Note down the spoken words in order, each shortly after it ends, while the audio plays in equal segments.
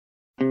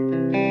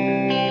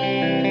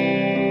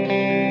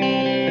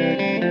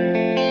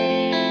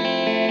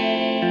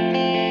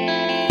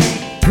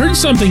learned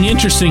something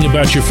interesting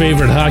about your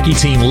favorite hockey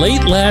team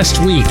late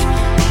last week.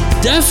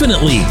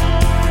 Definitely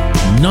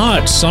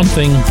not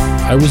something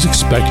I was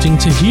expecting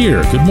to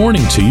hear. Good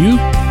morning to you.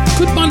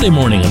 Good Monday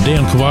morning. I'm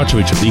Dan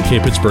Kovacevic of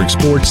DK Pittsburgh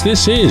Sports.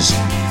 This is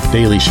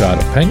Daily Shot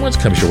of Penguins.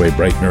 Comes your way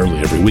bright and early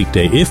every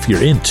weekday. If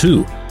you're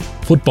into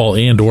football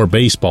and or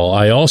baseball,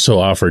 I also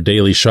offer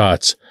daily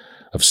shots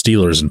of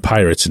Steelers and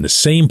Pirates in the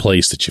same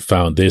place that you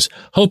found this.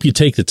 Hope you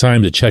take the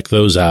time to check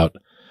those out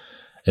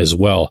as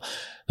well.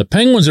 The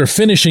Penguins are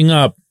finishing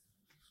up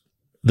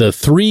the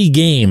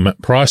 3-game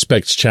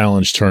Prospects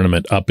Challenge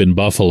tournament up in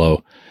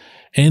Buffalo,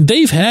 and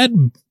they've had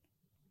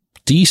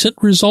decent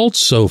results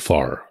so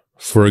far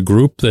for a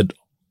group that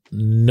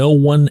no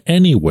one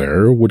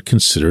anywhere would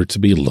consider to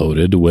be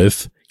loaded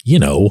with,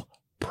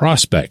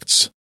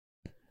 prospects.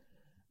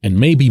 And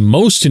maybe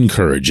most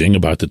encouraging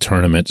about the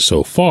tournament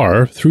so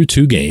far, through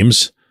 2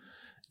 games,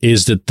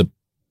 is that the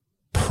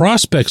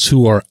prospects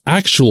who are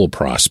actual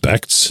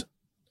prospects,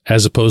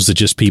 as opposed to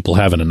just people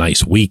having a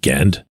nice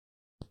weekend,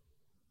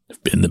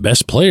 have been the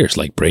best players,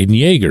 like Braden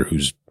Yeager,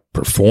 who's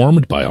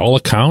performed by all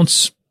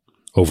accounts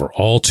over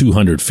all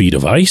 200 feet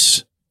of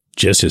ice,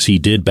 just as he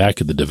did back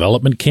at the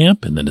development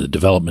camp and then the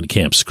development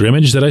camp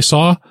scrimmage that I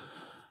saw.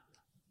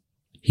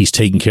 He's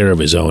taking care of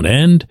his own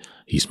end.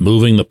 He's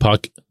moving the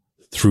puck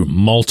through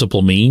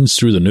multiple means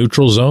through the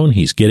neutral zone.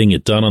 He's getting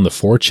it done on the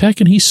forecheck,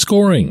 and he's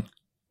scoring.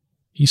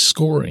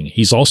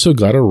 He's also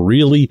got a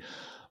really,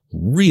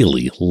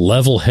 really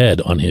level head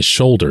on his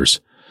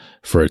shoulders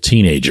for a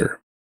teenager.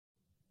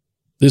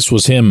 This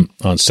was him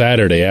on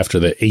Saturday after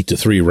the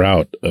 8-3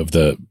 rout of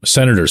the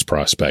Senators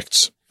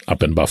prospects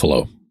up in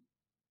Buffalo.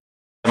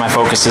 My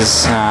focus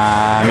is,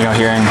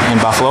 here in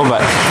Buffalo,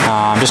 but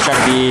just try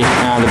to be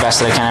the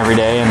best that I can every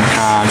day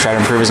and try to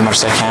improve as much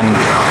as I can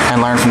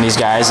and learn from these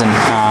guys. And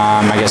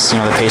I guess, the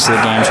pace of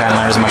the game, try and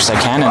learn as much as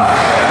I can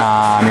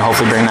and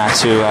hopefully bring that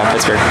to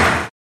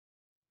Pittsburgh.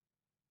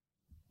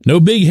 No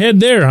big head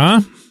there,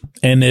 huh?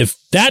 And if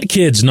that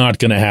kid's not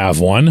going to have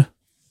one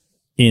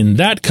in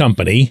that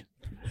company,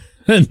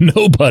 then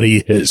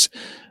nobody is.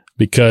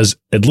 Because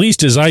at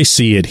least as I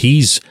see it,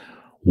 he's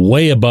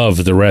way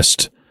above the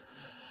rest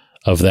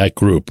of that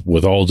group,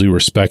 with all due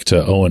respect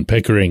to Owen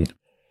Pickering,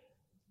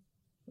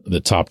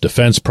 the top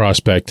defense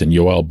prospect, and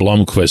Yoel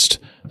Blomqvist,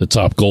 the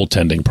top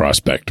goaltending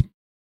prospect.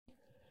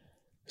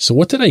 So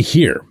what did I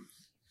hear?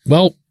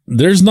 Well,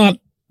 there's not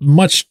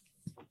much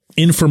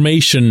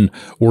information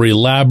or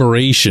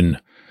elaboration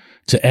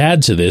to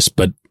add to this,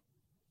 but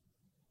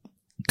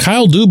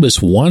Kyle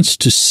Dubas wants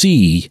to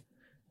see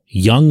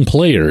young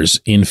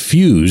players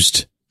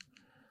infused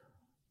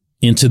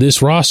into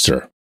this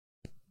roster.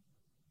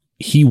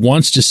 He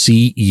wants to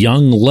see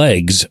young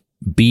legs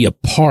be a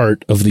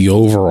part of the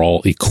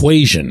overall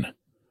equation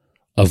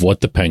of what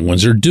the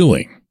Penguins are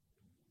doing.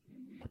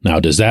 Now,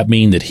 does that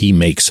mean that he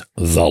makes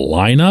the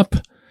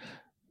lineup?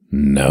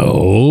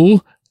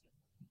 No.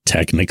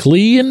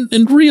 Technically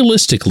and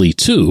realistically,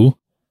 too.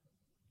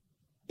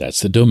 That's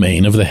the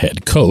domain of the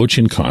head coach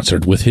in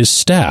concert with his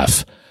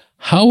staff.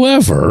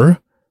 However,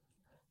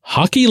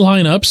 hockey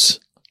lineups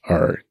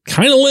are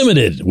kind of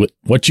limited with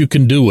what you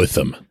can do with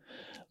them.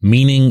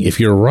 Meaning, if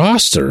your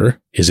roster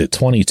is at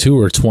 22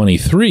 or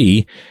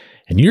 23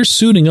 and you're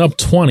suiting up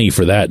 20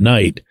 for that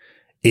night,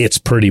 it's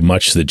pretty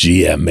much the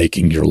GM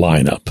making your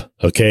lineup,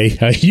 okay?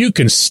 You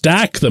can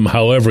stack them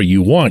however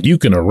you want. You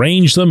can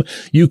arrange them.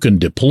 You can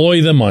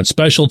deploy them on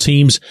special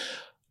teams.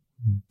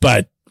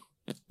 But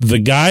the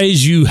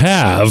guys you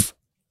have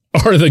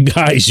are the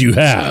guys you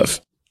have.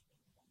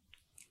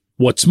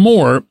 What's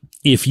more,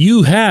 if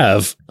you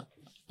have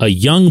a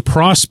young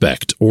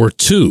prospect or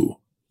two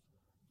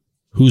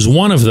who's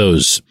one of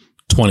those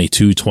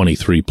 22,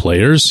 23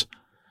 players,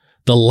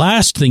 the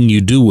last thing you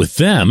do with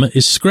them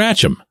is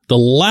scratch them. The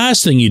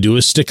last thing you do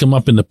is stick them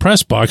up in the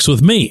press box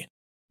with me.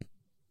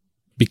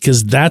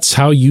 Because that's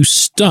how you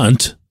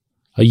stunt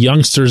a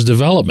youngster's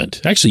development.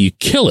 Actually, you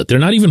kill it. They're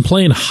not even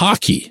playing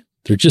hockey.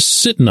 They're just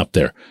sitting up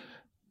there.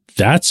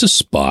 That's a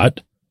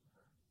spot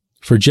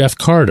for Jeff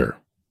Carter.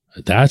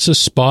 That's a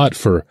spot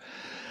for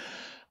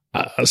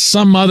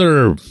some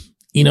other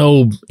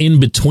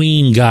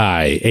in-between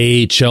guy,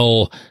 AHL/NHL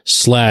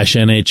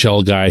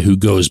guy who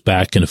goes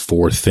back and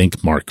forth,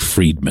 think Mark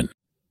Friedman.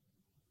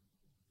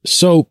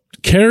 So,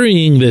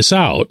 carrying this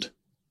out,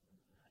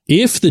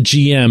 if the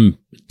GM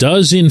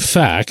does in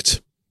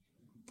fact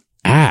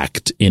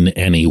act in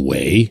any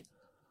way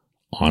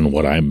on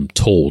what I'm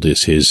told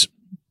is his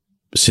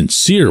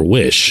sincere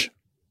wish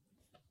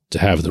to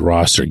have the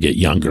roster get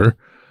younger,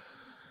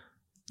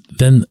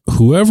 then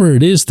whoever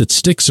it is that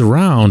sticks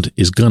around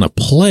is going to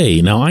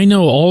play. Now, I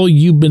know all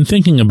you've been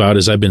thinking about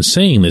as I've been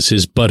saying this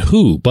is, but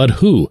who?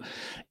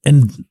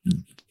 And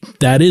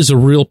that is a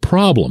real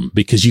problem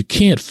because you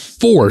can't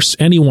force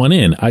anyone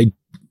in. I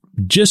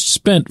just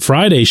spent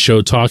Friday's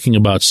show talking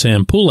about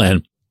Sam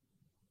Poulin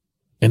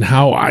and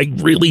how I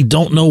really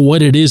don't know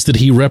what it is that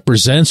he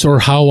represents or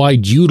how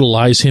I'd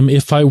utilize him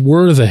if I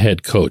were the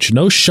head coach.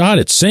 No shot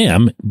at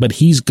Sam, but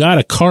he's got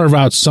to carve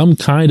out some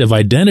kind of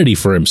identity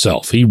for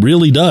himself. He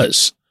really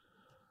does.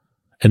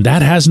 And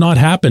that has not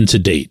happened to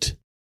date.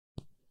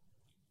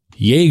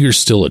 Yeager's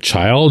still a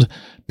child.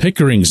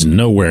 Pickering's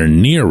nowhere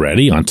near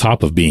ready on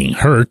top of being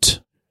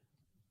hurt.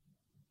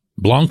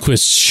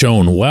 Blomqvist's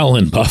shown well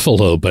in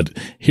Buffalo, but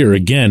here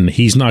again,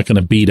 he's not going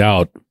to beat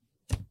out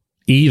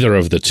either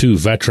of the two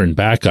veteran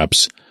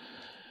backups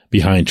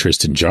behind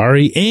Tristan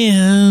Jarry,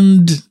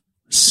 and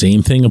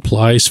same thing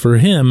applies for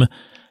him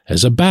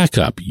as a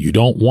backup. You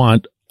don't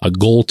want a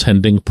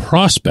goaltending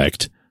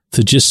prospect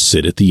to just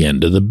sit at the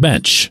end of the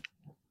bench.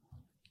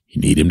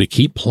 You need him to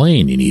keep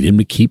playing. You need him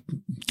to keep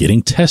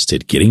getting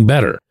tested, getting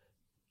better.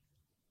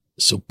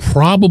 So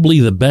probably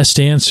the best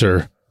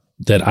answer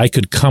that I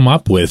could come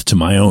up with to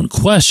my own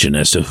question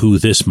as to who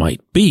this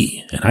might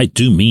be, and I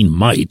do mean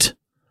might,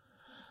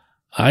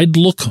 I'd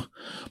look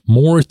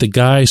more at the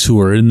guys who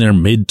are in their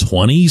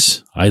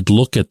mid-20s. I'd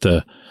look at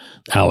the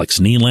Alex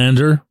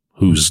Nylander,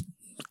 who's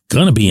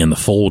going to be in the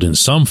fold in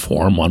some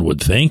form, one would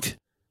think,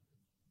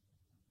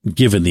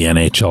 given the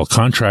NHL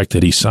contract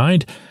that he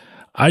signed.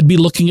 I'd be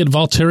looking at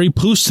Valtteri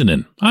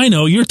Puustinen. I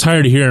know you're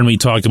tired of hearing me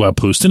talk about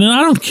Puustinen.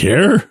 I don't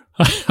care.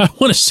 I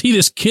want to see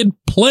this kid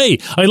play.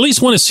 I at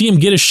least want to see him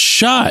get a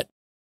shot.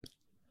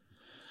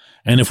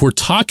 And if we're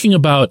talking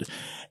about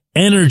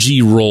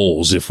energy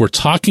roles, if we're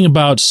talking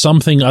about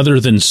something other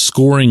than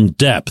scoring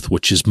depth,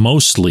 which is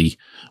mostly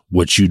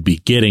what you'd be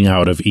getting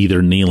out of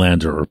either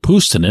Nylander or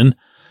Puustinen,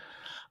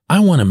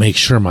 I want to make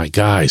sure my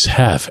guys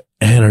have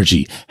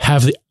energy,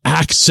 have the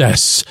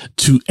access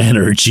to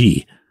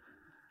energy.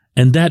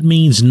 And that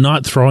means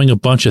not throwing a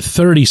bunch of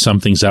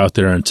 30-somethings out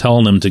there and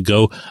telling them to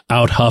go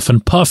out huff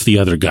and puff the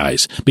other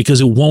guys, because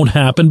it won't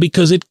happen,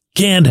 because it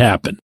can't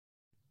happen.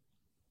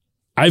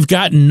 I've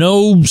got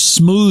no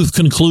smooth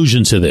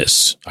conclusion to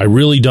this. I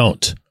really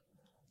don't.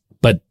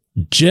 But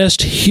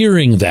just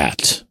hearing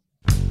that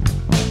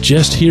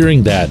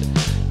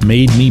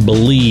made me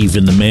believe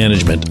in the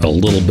management a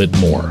little bit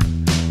more.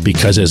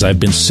 Because as I've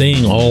been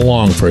saying all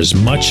along, for as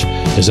much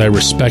as I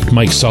respect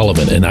Mike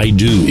Sullivan, and I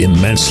do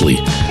immensely,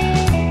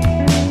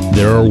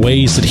 there are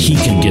ways that he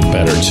can get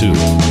better too.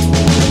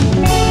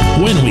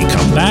 When we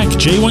come back,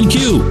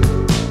 J1Q.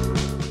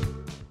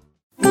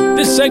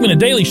 This segment of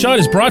Daily Shot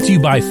is brought to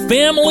you by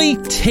Family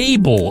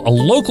Table, a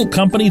local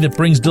company that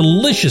brings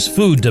delicious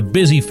food to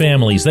busy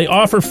families. They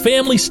offer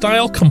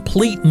family-style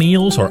complete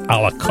meals or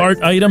a la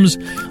carte items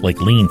like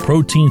lean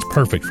proteins,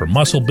 perfect for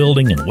muscle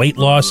building and weight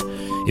loss.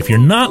 If you're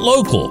not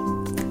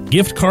local,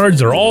 gift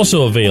cards are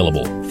also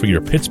available for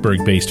your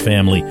Pittsburgh-based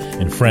family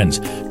and friends.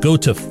 Go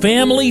to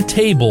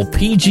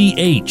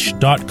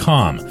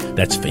FamilyTablePGH.com.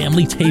 That's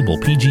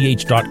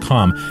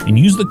FamilyTablePGH.com and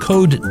use the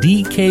code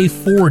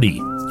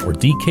DK40 or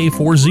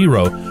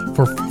DK40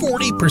 for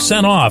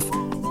 40% off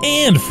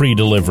and free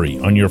delivery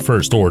on your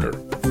first order.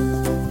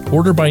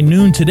 Order by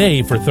noon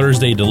today for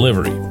Thursday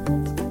delivery.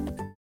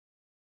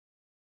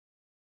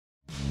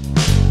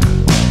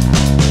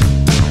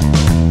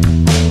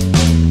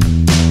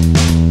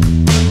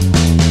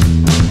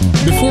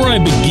 Before I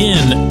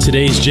begin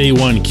today's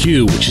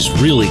J1Q, which is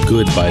really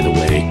good, by the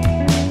way,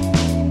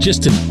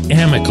 just an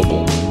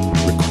amicable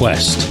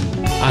request.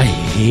 I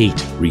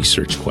hate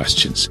research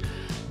questions.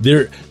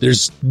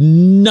 There's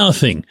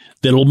nothing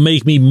that'll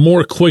make me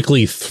more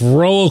quickly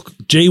throw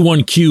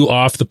J1Q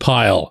off the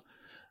pile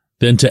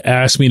than to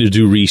ask me to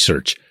do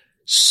research.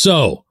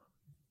 So,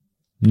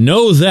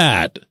 know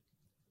that,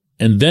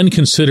 and then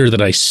consider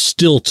that I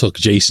still took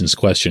Jason's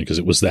question because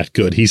it was that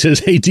good. He says,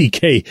 hey,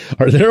 DK,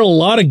 are there a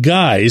lot of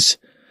guys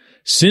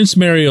since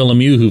Mario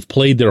Lemieux who've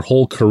played their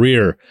whole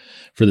career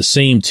for the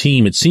same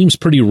team? It seems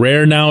pretty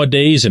rare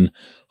nowadays, and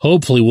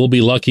hopefully we'll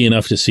be lucky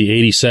enough to see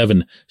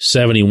 87,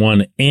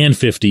 71, and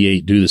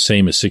 58 do the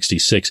same as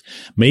 66.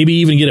 Maybe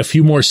even get a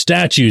few more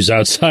statues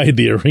outside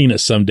the arena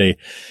someday.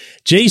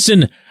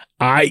 Jason,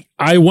 I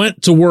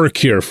went to work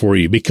here for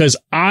you because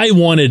I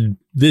wanted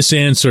this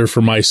answer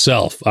for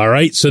myself. All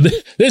right. So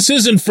this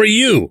isn't for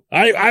you.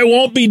 I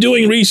won't be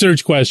doing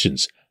research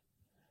questions.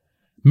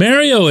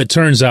 Mario, it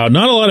turns out,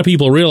 not a lot of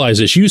people realize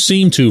this. You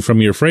seem to,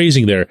 from your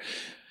phrasing there,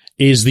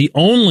 is the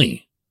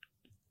only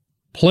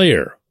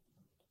player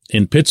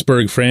in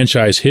Pittsburgh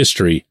franchise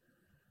history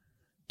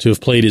to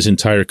have played his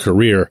entire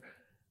career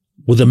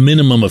with a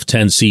minimum of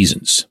 10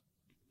 seasons.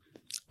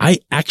 I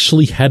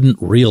actually hadn't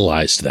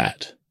realized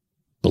that.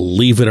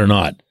 Believe it or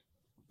not,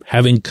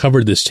 having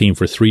covered this team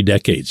for 3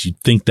 decades, you'd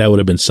think that would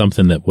have been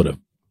something that would have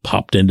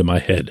popped into my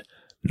head.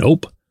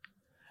 Nope.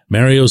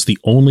 Mario's the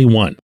only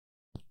one.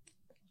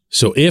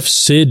 So if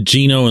Sid,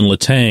 Gino, and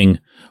Letang,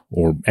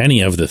 or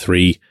any of the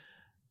three,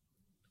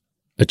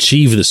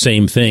 achieve the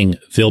same thing,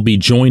 they'll be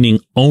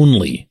joining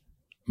only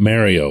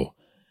Mario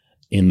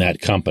in that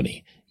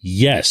company.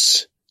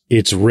 Yes,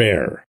 it's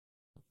rare.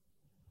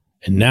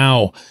 And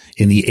now,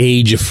 in the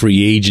age of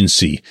free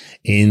agency,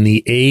 in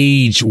the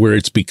age where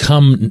it's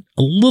become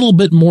a little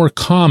bit more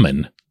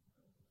common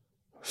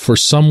for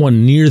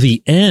someone near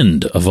the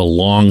end of a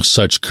long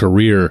such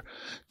career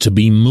to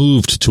be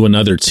moved to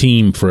another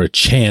team for a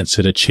chance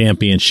at a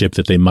championship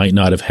that they might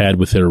not have had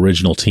with their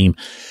original team,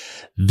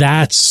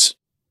 that's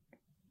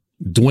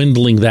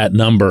dwindling that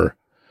number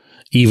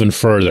even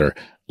further.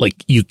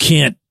 Like, you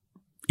can't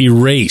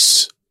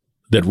erase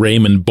that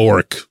Raymond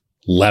Bourque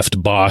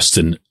left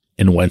Boston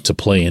and went to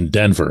play in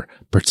Denver,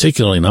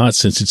 particularly not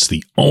since it's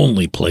the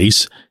only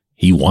place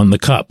he won the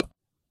Cup.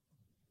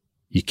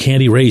 You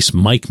can't erase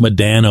Mike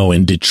Modano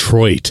in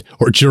Detroit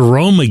or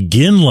Jerome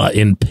McGinley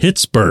in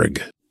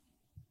Pittsburgh.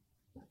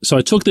 So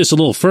I took this a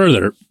little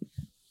further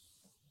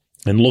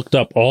and looked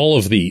up all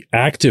of the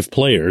active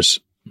players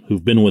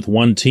who've been with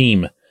one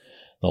team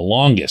the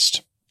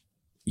longest.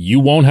 You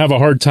won't have a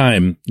hard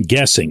time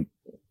guessing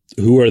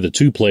who are the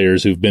two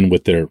players who've been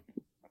with their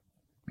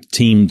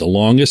team the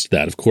longest.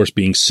 That, of course,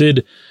 being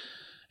Sid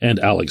and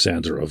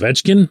Alexander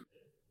Ovechkin.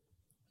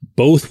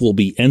 Both will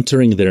be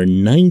entering their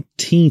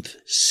 19th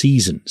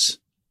seasons.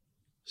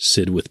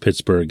 Sid with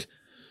Pittsburgh,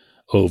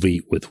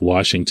 Ovi with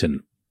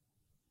Washington.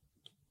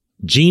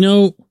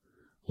 Gino,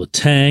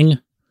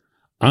 Letang,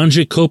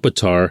 Anze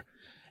Kopitar,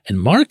 and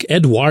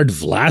Marc-Edouard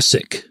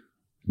Vlasic,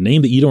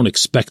 name that you don't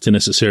expect to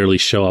necessarily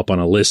show up on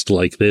a list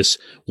like this,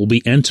 will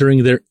be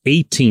entering their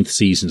 18th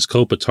seasons.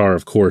 Kopitar,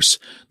 of course,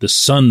 the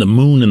sun, the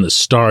moon, and the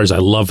stars. I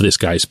love this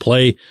guy's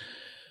play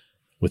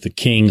with the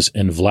Kings,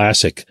 and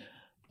Vlasic,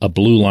 a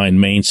blue line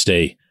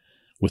mainstay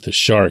with the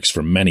Sharks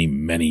for many,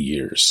 many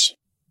years.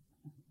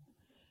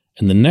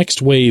 And the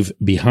next wave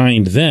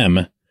behind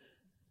them,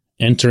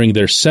 entering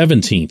their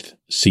 17th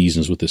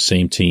seasons with the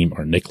same team,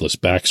 are Nicholas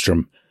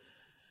Backstrom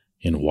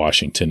in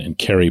Washington and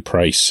Carey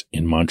Price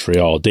in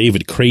Montreal.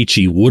 David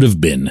Krejci would have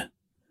been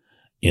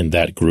in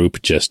that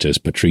group, just as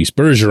Patrice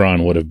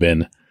Bergeron would have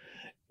been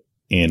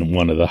in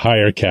one of the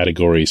higher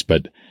categories,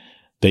 but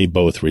they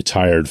both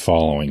retired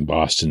following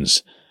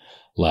Boston's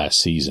last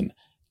season.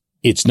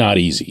 It's not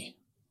easy.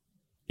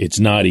 It's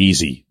not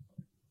easy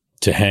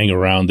to hang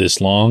around this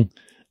long.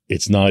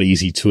 It's not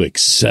easy to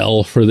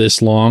excel for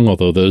this long,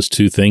 although those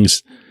two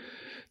things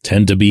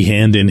tend to be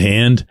hand in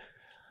hand.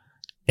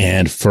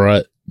 And for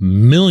a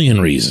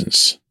million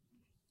reasons,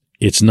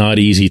 it's not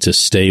easy to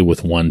stay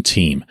with one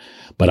team.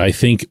 But I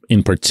think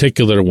in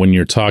particular, when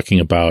you're talking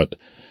about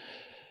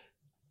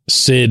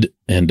Sid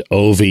and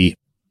Ovi,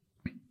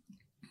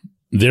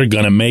 they're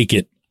going to make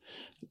it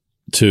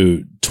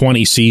to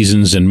 20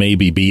 seasons and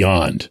maybe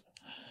beyond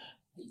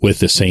with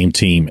the same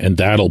team. And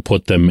that'll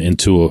put them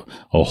into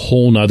a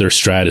whole nother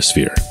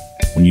stratosphere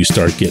when you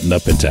start getting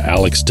up into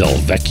Alex Del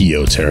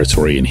Vecchio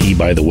territory. And he,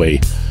 by the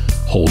way,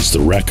 holds the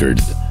record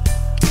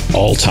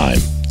all time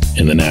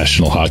in the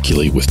National Hockey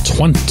League with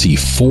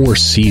 24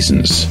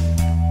 seasons,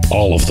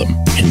 all of them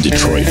in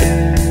Detroit.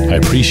 I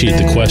appreciate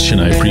the question.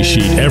 I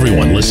appreciate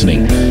everyone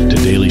listening to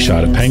Daily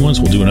Shot of Penguins.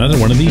 We'll do another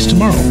one of these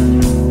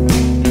tomorrow.